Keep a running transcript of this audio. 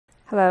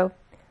Hello,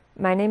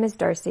 my name is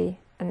Darcy,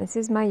 and this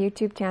is my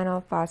YouTube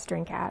channel,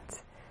 Fostering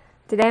Cats.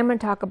 Today I'm going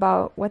to talk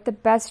about what the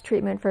best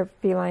treatment for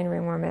feline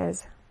ringworm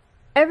is.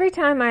 Every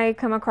time I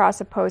come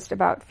across a post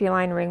about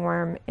feline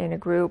ringworm in a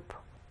group,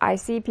 I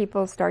see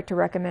people start to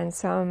recommend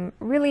some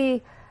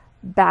really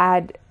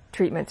bad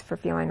treatments for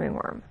feline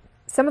ringworm.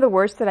 Some of the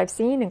worst that I've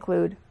seen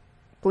include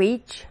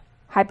bleach,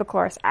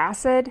 hypochlorous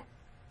acid,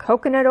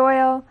 coconut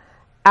oil,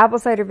 apple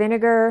cider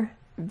vinegar,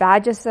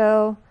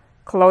 Vagisil,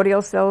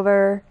 colloidal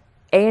silver,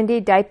 A&D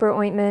diaper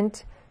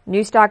ointment,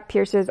 New Stock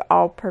Pierce's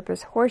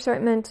all-purpose horse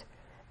ointment,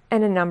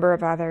 and a number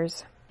of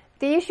others.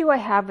 The issue I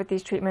have with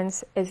these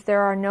treatments is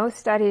there are no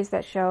studies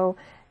that show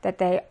that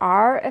they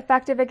are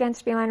effective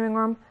against feline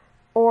ringworm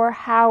or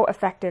how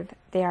effective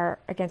they are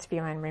against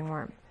feline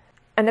ringworm.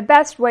 And the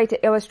best way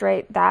to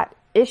illustrate that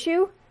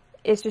issue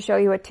is to show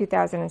you a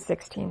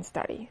 2016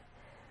 study.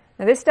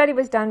 Now, this study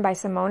was done by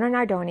Simona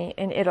Nardoni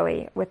in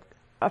Italy with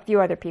a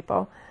few other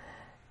people,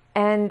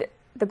 and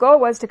the goal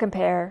was to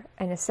compare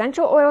an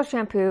essential oil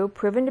shampoo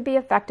proven to be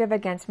effective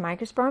against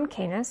Microsporum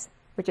canis,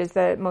 which is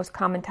the most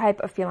common type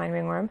of feline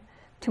ringworm,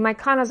 to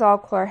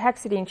Ketoconazole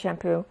chlorhexidine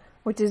shampoo,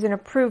 which is an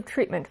approved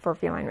treatment for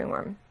feline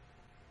ringworm.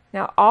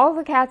 Now, all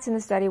the cats in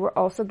the study were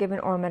also given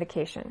oral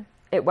medication.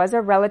 It was a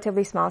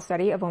relatively small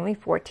study of only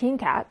 14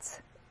 cats,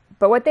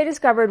 but what they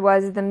discovered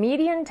was the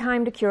median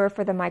time to cure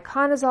for the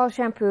Ketoconazole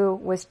shampoo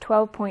was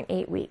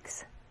 12.8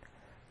 weeks.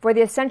 For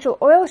the essential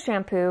oil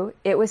shampoo,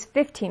 it was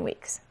 15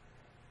 weeks.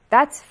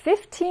 That's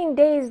 15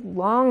 days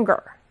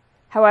longer.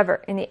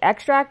 However, in the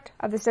extract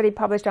of the study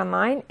published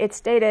online, it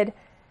stated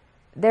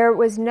there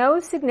was no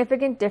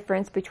significant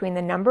difference between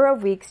the number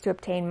of weeks to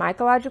obtain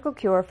mycological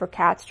cure for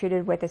cats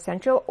treated with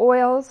essential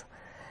oils,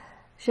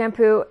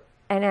 shampoo,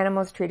 and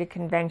animals treated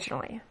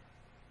conventionally.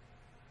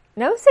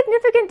 No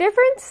significant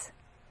difference?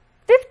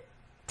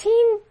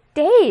 15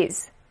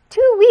 days,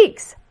 2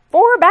 weeks,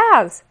 4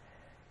 baths.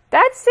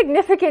 That's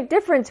significant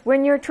difference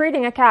when you're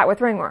treating a cat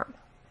with ringworm.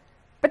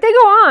 But they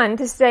go on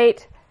to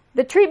state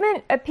the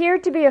treatment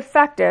appeared to be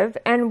effective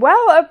and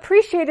well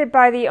appreciated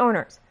by the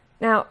owners.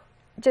 Now,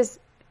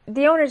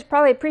 the owners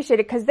probably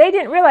appreciated it because they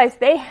didn't realize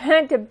they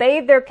had to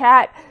bathe their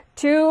cat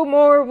 2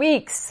 more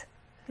weeks.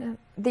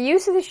 The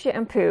use of the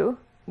shampoo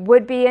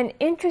would be an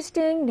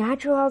interesting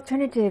natural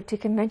alternative to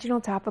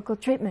conventional topical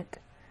treatment.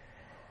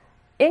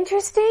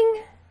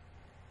 Interesting?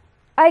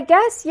 I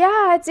guess,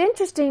 yeah, it's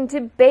interesting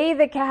to bathe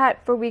the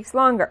cat for weeks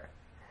longer.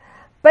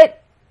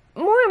 But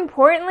more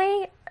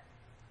importantly,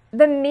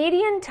 the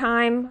median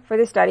time for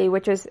the study,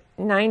 which is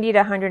 90 to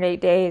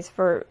 108 days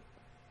for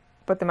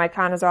both the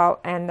Ketoconazole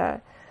and the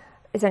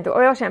essential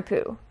oil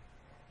shampoo,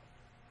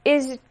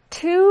 is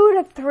 2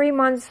 to 3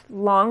 months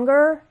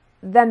longer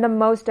than the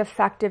most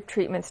effective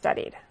treatment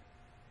studied.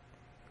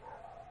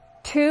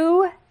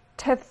 2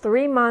 to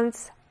 3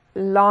 months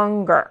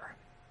longer.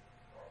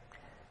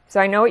 So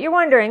I know what you're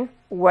wondering,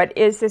 what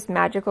is this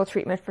magical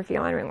treatment for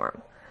feline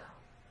ringworm?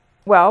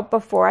 Well,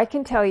 before I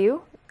can tell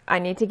you, I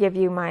need to give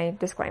you my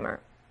disclaimer.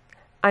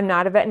 I'm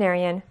not a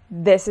veterinarian.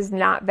 This is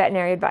not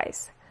veterinary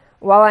advice.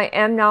 While I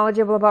am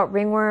knowledgeable about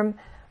ringworm,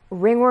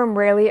 ringworm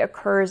rarely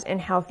occurs in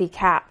healthy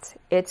cats.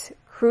 It's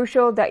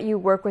crucial that you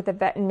work with a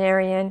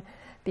veterinarian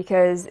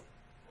because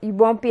you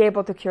won't be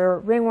able to cure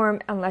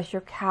ringworm unless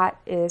your cat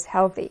is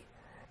healthy.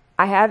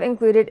 I have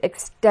included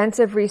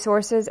extensive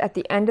resources at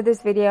the end of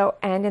this video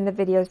and in the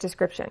video's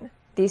description.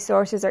 These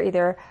sources are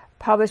either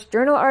published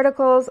journal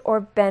articles or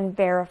been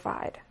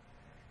verified.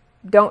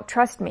 Don't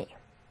trust me.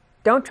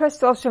 Don't trust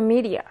social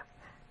media.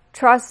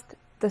 Trust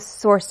the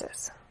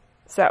sources.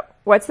 So,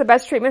 what's the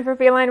best treatment for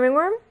feline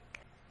ringworm?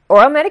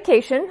 Oral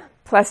medication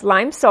plus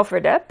lime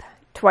sulfur dip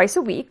twice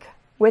a week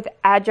with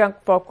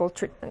adjunct focal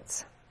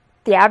treatments.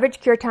 The average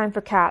cure time for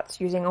cats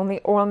using only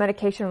oral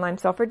medication and lime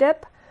sulfur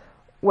dip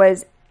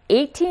was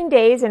 18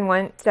 days in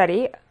one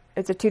study.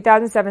 It's a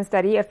 2007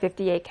 study of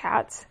 58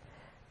 cats,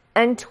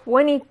 and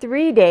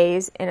 23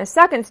 days in a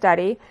second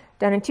study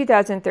done in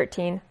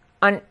 2013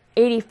 on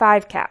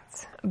 85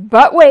 cats.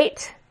 But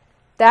wait,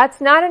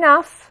 that's not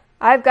enough.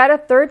 I've got a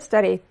third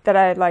study that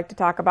I'd like to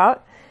talk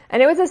about,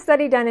 and it was a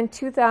study done in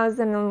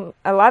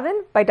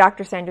 2011 by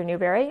Dr. Sandra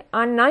Newberry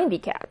on 90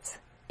 cats.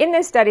 In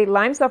this study,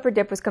 lime sulfur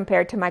dip was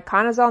compared to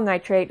Ketoconazole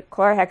nitrate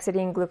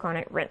chlorhexidine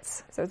gluconate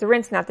rinse. So it's a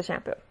rinse, not the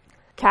shampoo.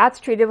 Cats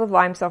treated with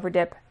lime sulfur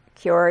dip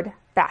cured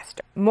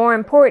faster. More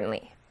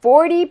importantly,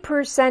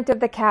 40% of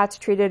the cats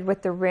treated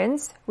with the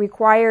rinse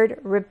required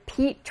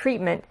repeat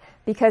treatment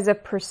because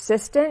of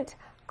persistent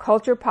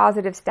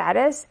culture-positive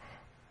status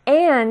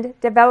and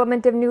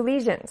development of new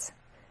lesions.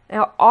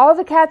 Now, all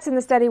the cats in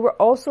the study were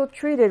also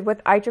treated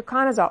with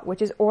itraconazole,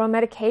 which is oral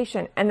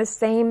medication, and the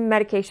same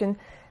medication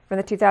from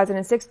the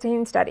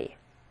 2016 study.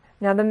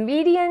 Now, the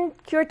median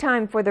cure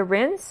time for the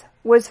rinse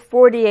was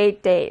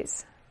 48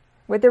 days,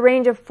 with a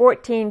range of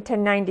 14 to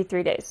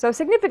 93 days. So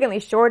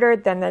significantly shorter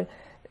than the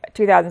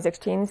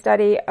 2016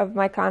 study of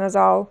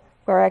Ketoconazole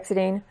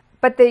chlorhexidine.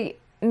 But the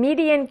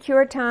median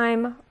cure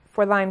time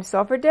for lime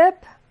sulfur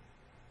dip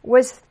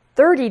was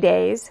 30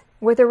 days,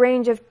 with a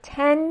range of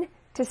 10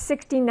 to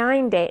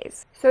 69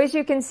 days. So as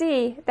you can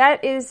see,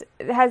 it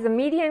has a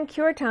median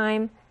cure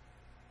time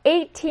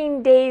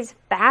 18 days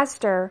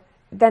faster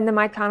than the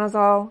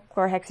miconazole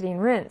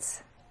chlorhexidine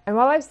rinse. And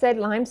while I've said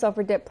lime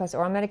sulfur dip plus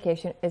oral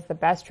medication is the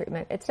best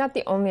treatment, it's not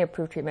the only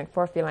approved treatment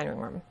for feline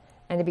ringworm.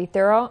 And to be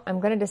thorough, I'm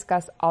going to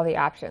discuss all the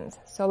options.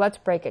 So let's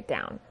break it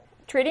down.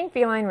 Treating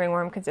feline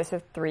ringworm consists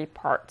of 3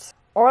 parts: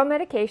 oral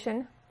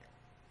medication,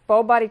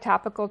 full body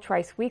topical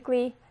twice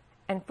weekly,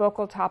 and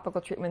focal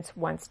topical treatments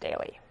once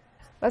daily.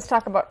 Let's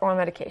talk about oral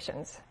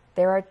medications.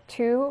 There are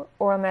 2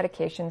 oral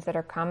medications that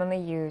are commonly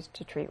used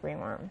to treat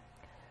ringworm: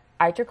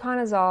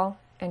 itraconazole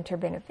and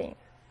terbinafine.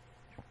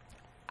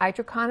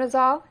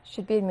 Itraconazole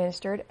should be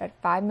administered at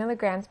 5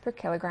 milligrams per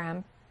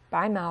kilogram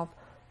by mouth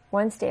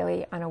once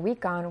daily on a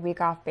week-on,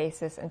 week-off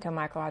basis until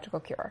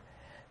mycological cure.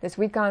 This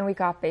week-on,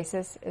 week-off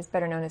basis is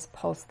better known as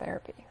pulse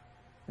therapy.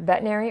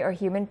 Veterinary or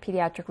human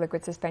pediatric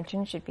liquid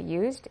suspension should be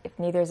used. If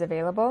neither is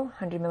available,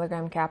 100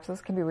 milligram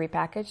capsules can be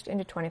repackaged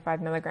into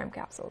 25 milligram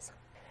capsules.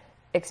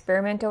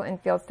 Experimental and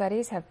field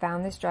studies have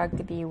found this drug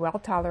to be well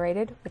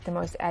tolerated, with the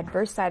most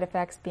adverse side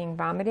effects being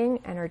vomiting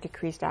and or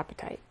decreased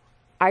appetite.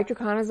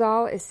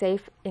 Itraconazole is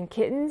safe in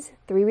kittens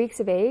 3 weeks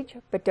of age,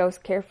 but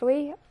dosed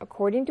carefully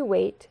according to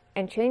weight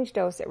and change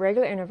dose at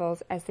regular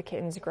intervals as the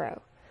kittens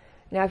grow.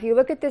 Now, if you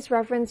look at this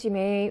reference, you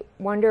may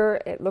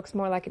wonder it looks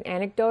more like an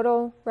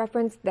anecdotal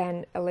reference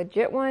than a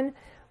legit one,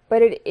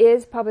 but it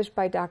is published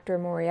by Dr.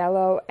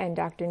 Moriello and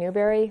Dr.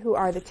 Newberry, who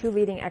are the 2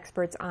 leading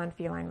experts on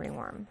feline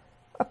ringworm.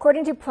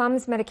 According to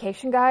Plum's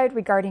medication guide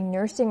regarding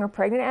nursing or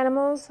pregnant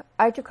animals,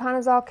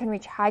 itraconazole can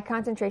reach high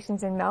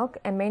concentrations in milk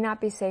and may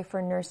not be safe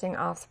for nursing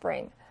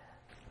offspring.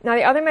 Now,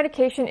 the other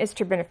medication is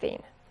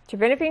terbinafine.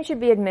 Terbinafine should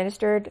be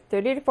administered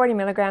 30 to 40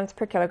 milligrams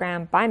per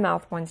kilogram by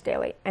mouth once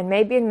daily and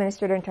may be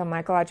administered until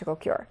mycological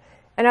cure.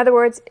 In other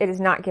words, it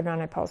is not given on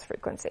a pulse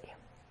frequency.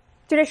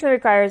 Traditionally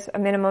requires a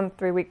minimum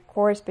 3-week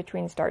course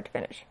between start to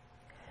finish.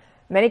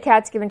 Many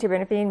cats given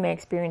terbinafine may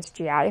experience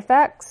GI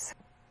effects.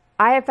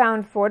 I have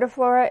found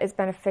Fortiflora is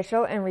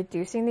beneficial in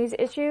reducing these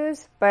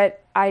issues,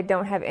 but I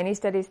don't have any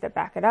studies that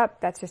back it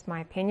up. That's just my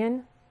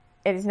opinion.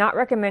 It is not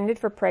recommended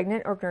for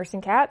pregnant or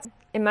nursing cats.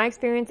 In my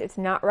experience, it's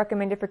not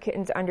recommended for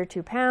kittens under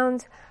 2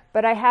 pounds,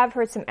 but I have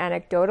heard some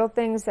anecdotal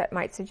things that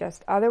might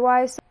suggest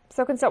otherwise,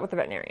 so consult with a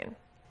veterinarian.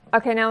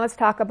 Okay, now let's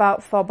talk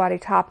about full body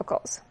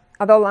topicals.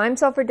 Although lime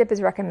sulfur dip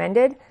is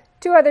recommended,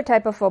 2 other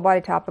types of full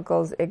body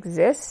topicals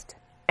exist: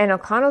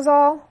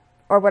 enoconazole,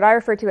 or what I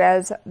refer to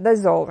as the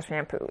Zoll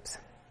shampoos.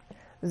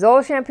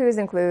 Zoll shampoos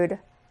include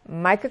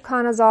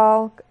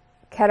micoconazole,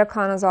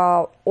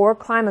 ketoconazole, or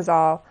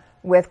climazole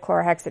with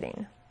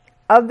chlorhexidine.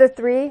 Of the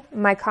 3,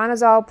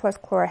 miconazole plus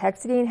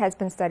chlorhexidine has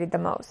been studied the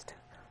most.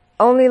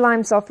 Only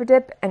lime sulfur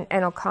dip and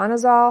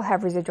enoconazole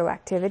have residual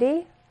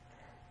activity.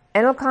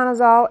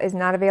 Enoconazole is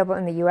not available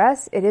in the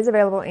US. It is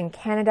available in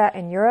Canada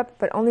and Europe,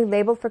 but only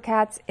labeled for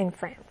cats in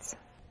France.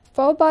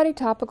 Full body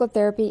topical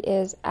therapy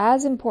is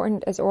as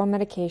important as oral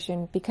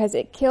medication because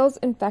it kills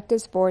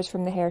infective spores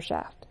from the hair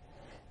shaft.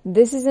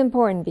 This is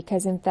important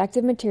because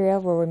infected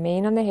material will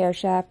remain on the hair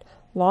shaft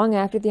long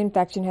after the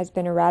infection has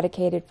been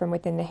eradicated from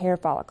within the hair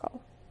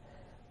follicle.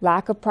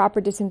 Lack of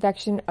proper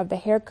disinfection of the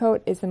hair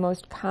coat is the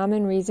most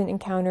common reason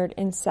encountered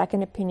in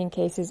second opinion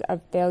cases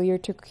of failure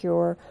to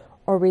cure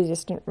or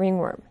resistant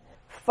ringworm.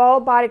 Full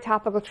body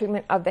topical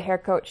treatment of the hair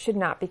coat should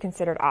not be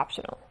considered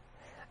optional.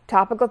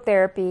 Topical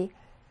therapy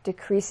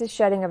decreases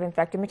shedding of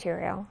infected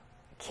material,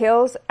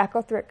 kills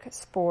ectothric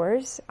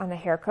spores on the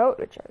hair coat,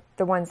 which are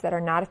the ones that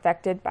are not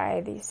affected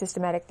by the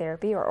systematic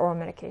therapy or oral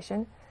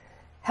medication,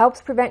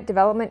 helps prevent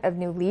development of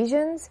new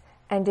lesions,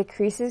 and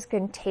decreases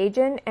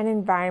contagion and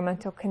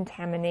environmental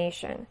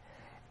contamination.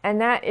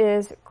 And that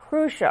is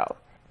crucial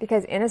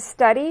because in a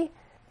study,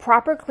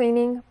 proper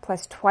cleaning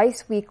plus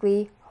twice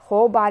weekly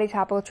whole body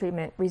topical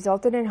treatment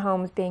resulted in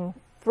homes being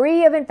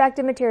free of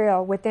infected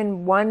material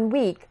within 1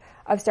 week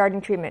of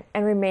starting treatment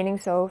and remaining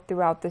so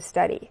throughout the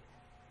study.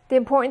 The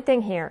important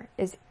thing here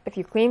is if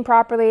you clean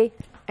properly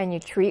and you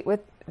treat with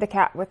the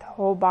cat with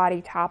whole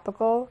body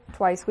topical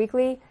twice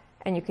weekly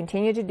and you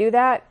continue to do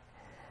that,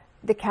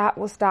 the cat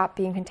will stop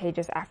being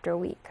contagious after a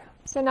week.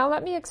 So now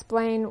let me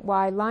explain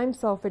why lime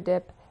sulfur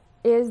dip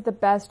is the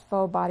best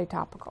full body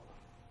topical.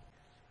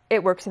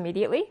 It works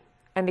immediately,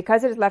 and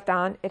because it is left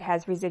on, it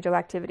has residual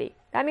activity.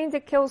 That means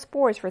it kills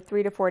spores for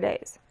 3 to 4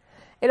 days.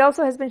 It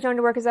also has been shown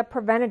to work as a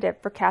preventative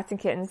for cats and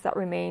kittens that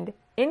remained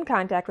in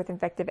contact with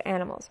infected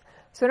animals.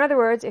 So in other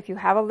words, if you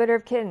have a litter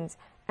of kittens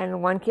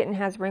and one kitten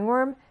has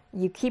ringworm,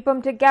 you keep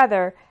them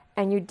together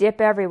and you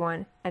dip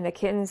everyone, and the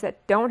kittens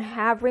that don't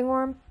have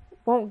ringworm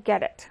won't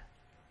get it.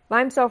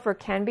 Lime sulfur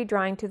can be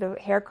drying to the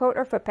hair coat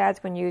or foot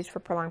pads when used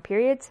for prolonged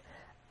periods.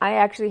 I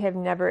actually have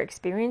never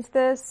experienced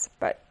this,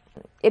 but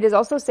it is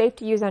also safe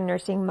to use on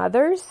nursing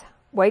mothers.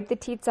 Wipe the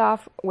teats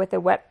off with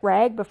a wet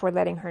rag before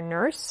letting her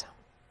nurse.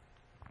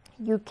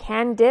 You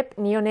can dip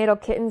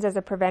neonatal kittens as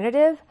a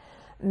preventative.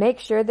 Make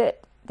sure that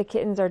the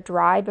kittens are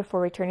dry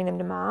before returning them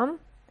to mom,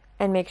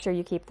 and make sure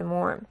you keep them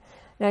warm.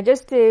 Now,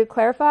 just to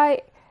clarify,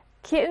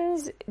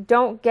 kittens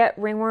don't get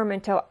ringworm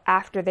until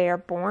after they are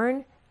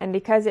born, And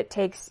because it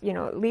takes,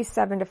 at least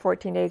 7 to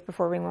 14 days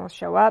before ringworms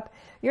show up,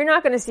 you're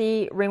not going to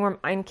see ringworm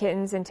in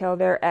kittens until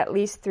they're at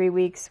least 3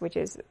 weeks, which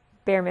is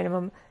bare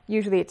minimum.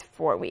 Usually it's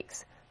 4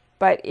 weeks.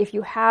 But if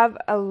you have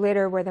a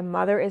litter where the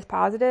mother is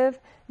positive,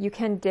 you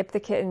can dip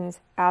the kittens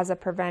as a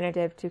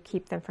preventative to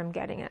keep them from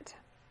getting it.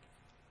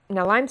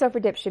 Now, lime sulfur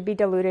dip should be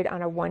diluted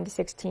on a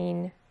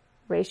 1:16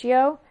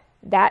 ratio.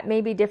 That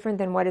may be different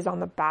than what is on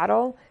the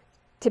bottle.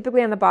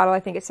 Typically on the bottle, I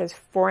think it says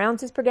 4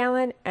 ounces per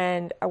gallon,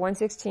 and a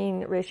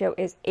 1:16 ratio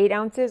is 8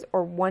 ounces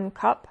or 1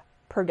 cup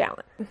per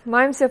gallon.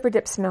 Lime sulfur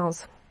dip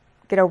smells.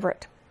 Get over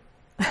it.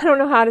 I don't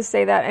know how to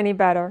say that any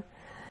better.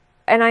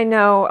 And I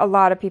know a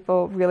lot of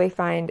people really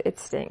find it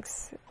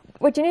stinks.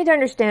 What you need to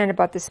understand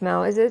about the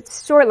smell is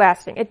it's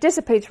short-lasting. It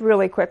dissipates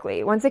really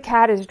quickly. Once the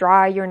cat is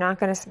dry, you're not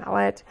going to smell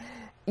it.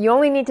 You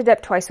only need to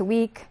dip twice a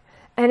week,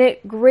 and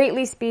it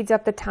greatly speeds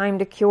up the time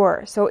to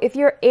cure. So if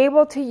you're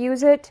able to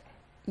use it,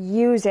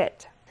 use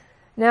it.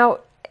 Now,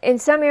 in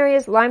some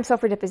areas, lime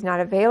sulfur dip is not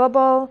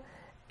available,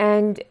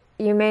 and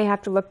you may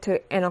have to look to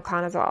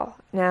Ketoconazole.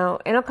 Now,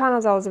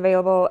 Ketoconazole is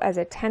available as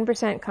a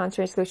 10%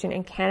 concentrated solution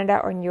in Canada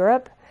or in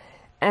Europe,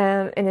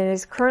 and it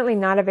is currently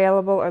not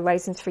available or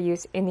licensed for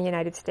use in the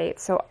United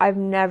States. So I've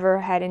never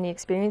had any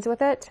experience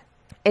with it.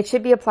 It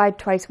should be applied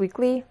twice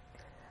weekly.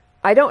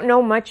 I don't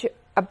know much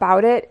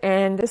about it,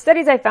 and the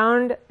studies I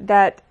found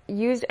that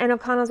used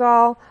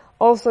Ketoconazole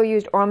also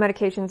used oral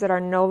medications that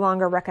are no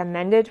longer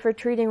recommended for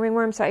treating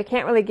ringworms, so I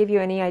can't really give you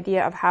any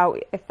idea of how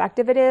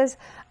effective it is.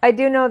 I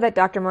do know that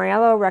Dr.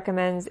 Moriello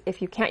recommends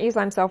if you can't use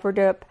lime sulfur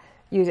dip,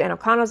 use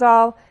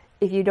Ketoconazole.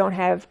 If you don't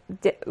have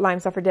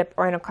lime sulfur dip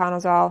or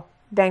Ketoconazole,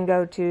 then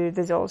go to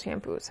the Zoll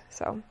shampoos.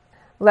 So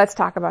let's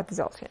talk about the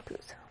Zoll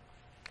shampoos.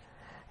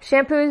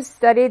 Shampoos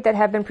studied that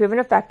have been proven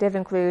effective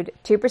include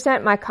 2%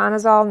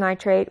 miconazole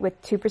nitrate with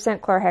 2%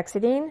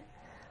 chlorhexidine,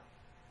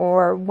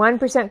 or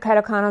 1%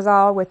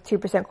 ketoconazole with 2%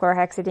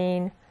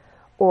 chlorhexidine,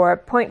 or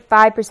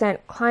 0.5%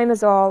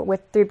 climazole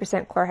with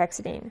 3%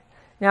 chlorhexidine.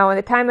 Now, at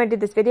the time I did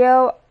this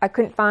video, I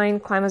couldn't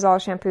find climazole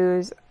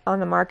shampoos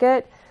on the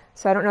market,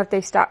 so I don't know if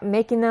they stopped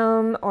making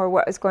them or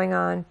what was going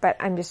on, but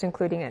I'm just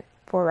including it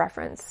for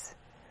reference.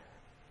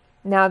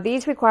 Now,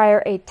 these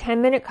require a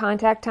 10-minute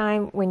contact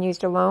time when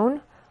used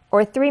alone,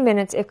 or 3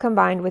 minutes if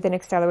combined with an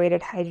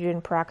accelerated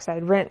hydrogen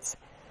peroxide rinse.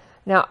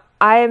 Now,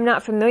 I am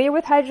not familiar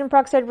with hydrogen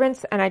peroxide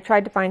rinse, and I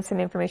tried to find some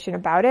information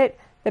about it.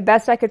 The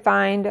best I could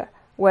find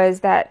was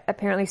that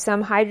apparently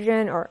some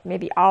hydrogen, or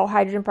maybe all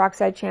hydrogen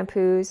peroxide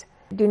shampoos,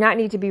 do not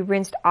need to be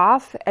rinsed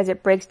off as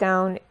it breaks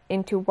down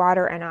into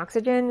water and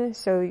oxygen,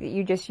 so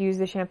you just use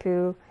the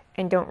shampoo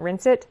and don't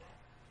rinse it.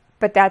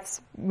 But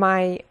that's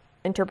my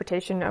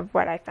interpretation of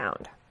what I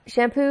found.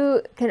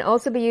 Shampoo can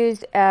also be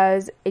used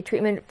as a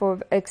treatment for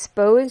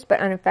exposed but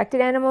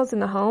unaffected animals in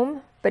the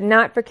home, but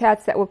not for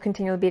cats that will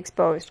continually be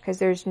exposed, because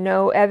there's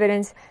no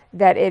evidence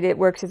that it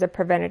works as a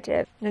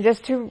preventative. Now,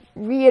 just to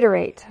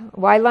reiterate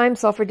why lime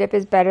sulfur dip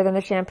is better than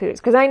the shampoos,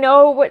 because I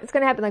know what's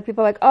going to happen. Like,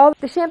 people are like, oh,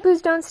 the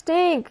shampoos don't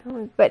stink,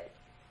 but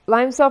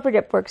lime sulfur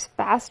dip works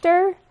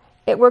faster.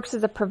 It works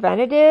as a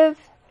preventative.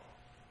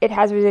 It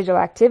has residual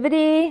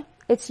activity.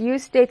 Its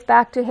use dates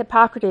back to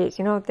Hippocrates,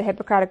 the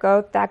Hippocratic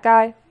Oath, that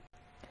guy.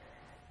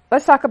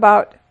 Let's talk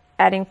about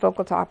adding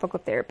focal topical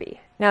therapy.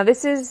 Now,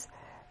 this is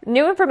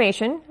new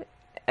information.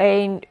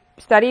 A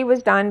study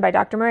was done by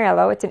Dr.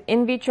 Moriello. It's an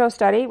in vitro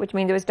study, which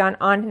means it was done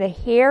on the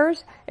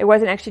hares. It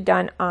wasn't actually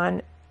done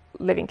on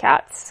living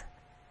cats.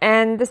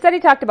 And the study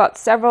talked about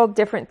several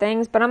different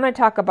things, but I'm going to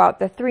talk about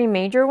the 3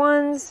 major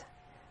ones,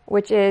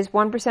 which is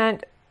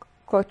 1%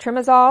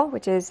 clotrimazole,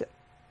 which is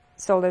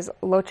sold as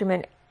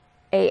Lotrimin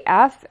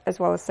AF,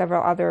 as well as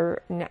several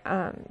other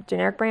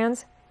generic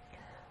brands.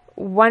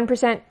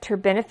 1%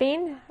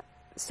 terbinafine,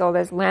 sold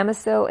as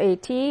Lamisil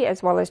AT,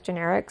 as well as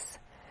generics.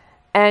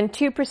 And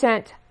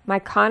 2%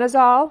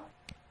 miconazole,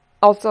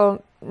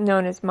 also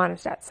known as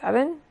Monostat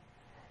 7.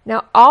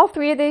 Now, all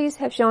 3 of these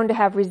have shown to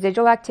have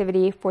residual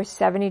activity for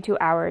 72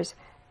 hours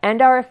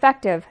and are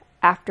effective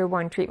after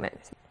 1 treatment.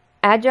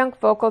 Adjunct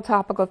focal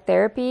topical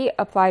therapy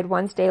applied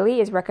once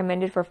daily is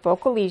recommended for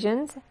focal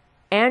lesions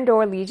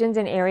and/or lesions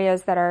in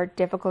areas that are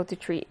difficult to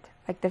treat,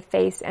 like the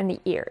face and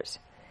the ears.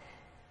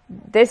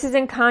 This is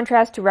in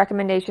contrast to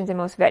recommendations in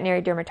most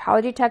veterinary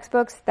dermatology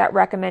textbooks that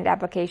recommend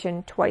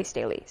application twice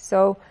daily.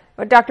 So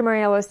what Dr.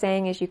 Moriello is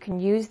saying is you can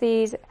use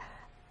these,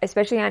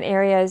 especially on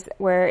areas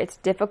where it's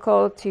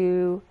difficult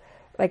to,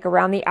 like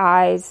around the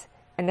eyes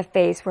and the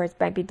face, where it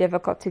might be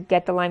difficult to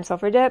get the lime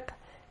sulfur dip,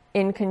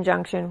 in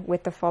conjunction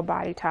with the full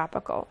body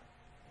topical.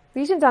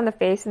 Lesions on the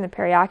face and the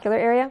periocular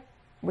area,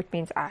 which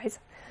means eyes,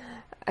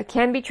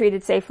 can be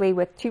treated safely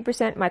with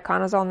 2%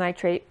 miconazole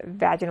nitrate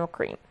vaginal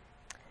cream.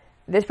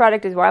 This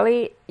product is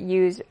widely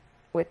used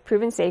with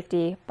proven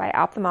safety by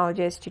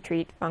ophthalmologists to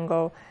treat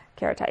fungal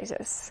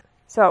keratitis.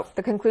 So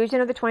the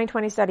conclusion of the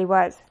 2020 study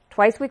was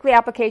twice weekly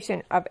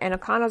application of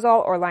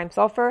Ketoconazole or lime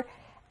sulfur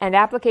and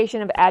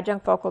application of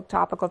adjunct focal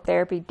topical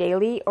therapy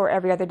daily or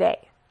every other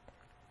day.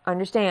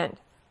 Understand,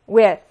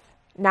 with,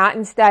 not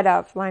instead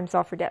of, lime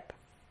sulfur dip.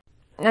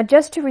 Now,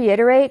 just to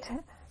reiterate,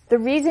 The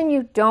reason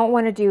you don't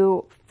want to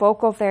do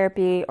focal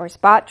therapy or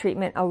spot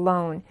treatment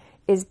alone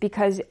is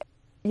because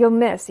you'll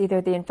miss either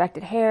the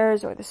infected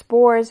hairs or the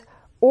spores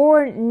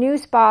or new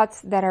spots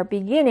that are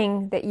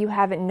beginning that you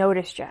haven't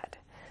noticed yet.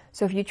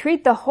 So if you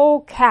treat the whole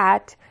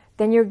cat,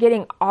 then you're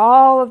getting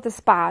all of the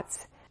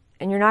spots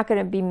and you're not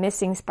going to be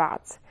missing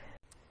spots.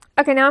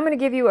 Okay, now I'm going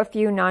to give you a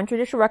few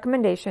non-traditional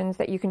recommendations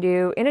that you can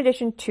do in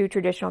addition to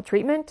traditional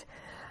treatment.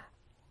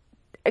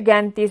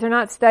 Again, these are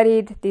not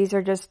studied. These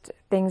are just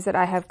things that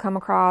I have come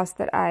across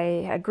that I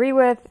agree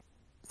with.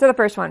 So the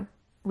first one,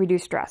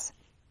 reduce stress.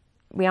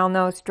 We all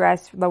know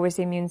stress lowers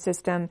the immune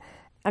system,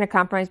 and a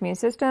compromised immune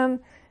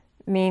system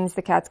means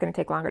the cat's going to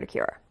take longer to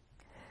cure.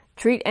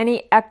 Treat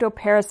any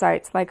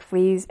ectoparasites like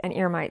fleas and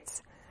ear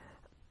mites.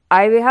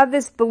 I have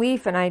this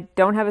belief, and I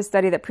don't have a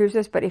study that proves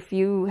this, but if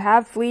you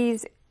have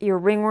fleas, your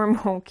ringworm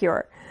won't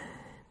cure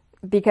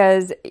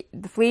because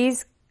the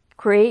fleas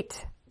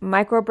create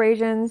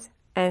microabrasions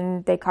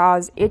and they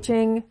cause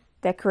itching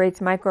that creates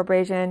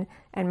microabrasion,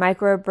 and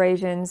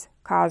microabrasions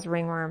cause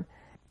ringworm.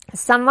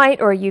 Sunlight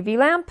or UV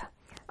lamp.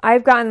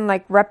 I've gotten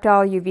like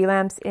reptile UV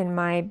lamps in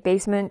my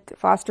basement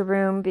foster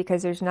room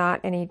because there's not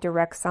any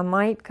direct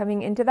sunlight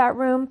coming into that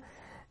room.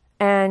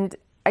 And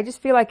I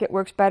just feel like it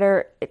works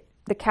better.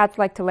 The cats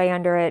like to lay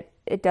under it.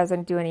 It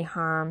doesn't do any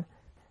harm.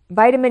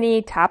 Vitamin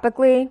E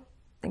topically.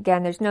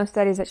 Again, there's no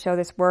studies that show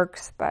this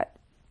works, but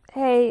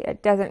hey,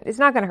 it's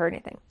not going to hurt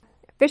anything.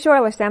 Fish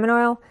oil or salmon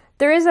oil.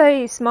 There is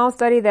a small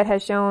study that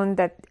has shown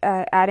that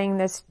adding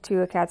this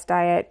to a cat's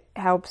diet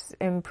helps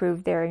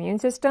improve their immune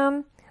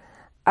system.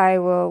 I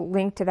will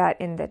link to that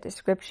in the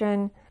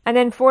description. And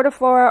then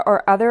Fortiflora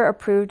or other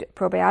approved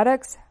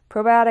probiotics.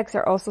 Probiotics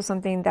are also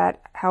something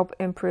that help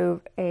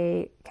improve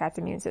a cat's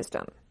immune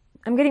system.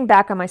 I'm getting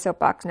back on my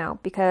soapbox now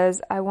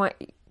because I want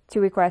to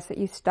request that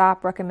you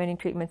stop recommending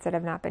treatments that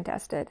have not been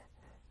tested.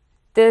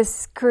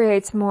 This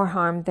creates more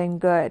harm than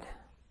good.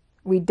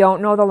 We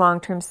don't know the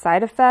long-term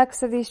side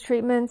effects of these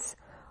treatments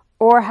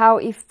or how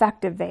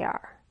effective they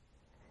are.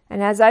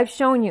 And as I've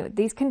shown you,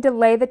 these can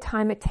delay the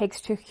time it takes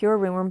to cure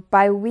ringworm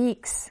by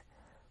weeks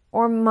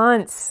or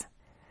months,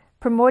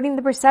 promoting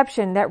the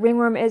perception that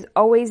ringworm is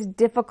always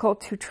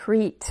difficult to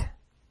treat.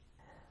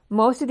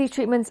 Most of these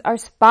treatments are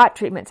spot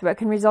treatments, but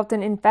can result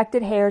in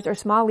infected hairs or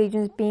small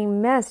lesions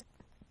being missed.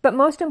 But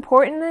most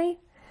importantly,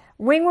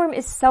 ringworm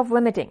is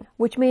self-limiting,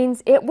 which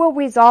means it will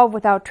resolve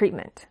without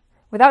treatment.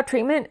 Without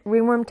treatment,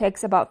 ringworm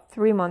takes about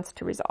 3 months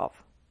to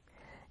resolve.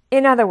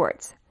 In other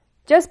words,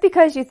 just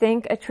because you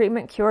think a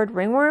treatment cured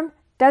ringworm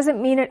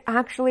doesn't mean it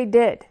actually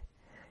did.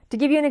 To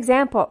give you an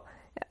example,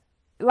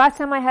 last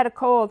time I had a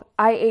cold,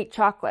 I ate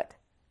chocolate.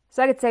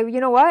 So I could say, well, you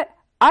know what?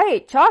 I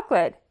ate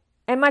chocolate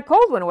and my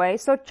cold went away,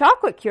 so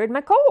chocolate cured my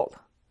cold.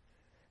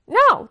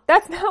 No,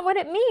 that's not what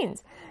it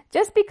means.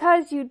 Just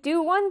because you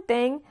do one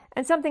thing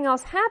and something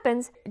else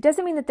happens, it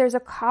doesn't mean that there's a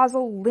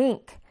causal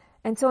link.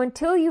 And so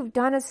until you've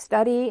done a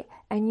study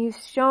and you've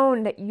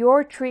shown that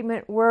your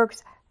treatment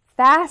works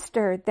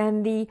faster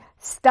than the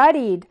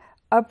studied,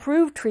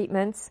 approved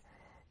treatments,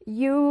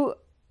 you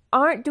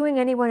aren't doing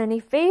anyone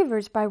any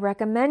favors by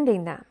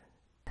recommending them.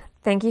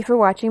 Thank you for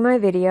watching my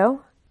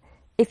video.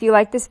 If you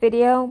like this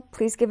video,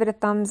 please give it a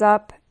thumbs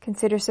up.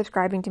 Consider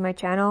subscribing to my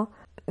channel.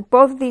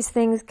 Both of these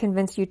things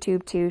convince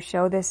YouTube to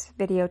show this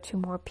video to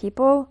more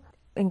people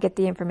and get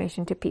the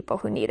information to people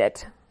who need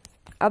it.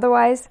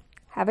 Otherwise,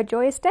 have a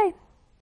joyous day.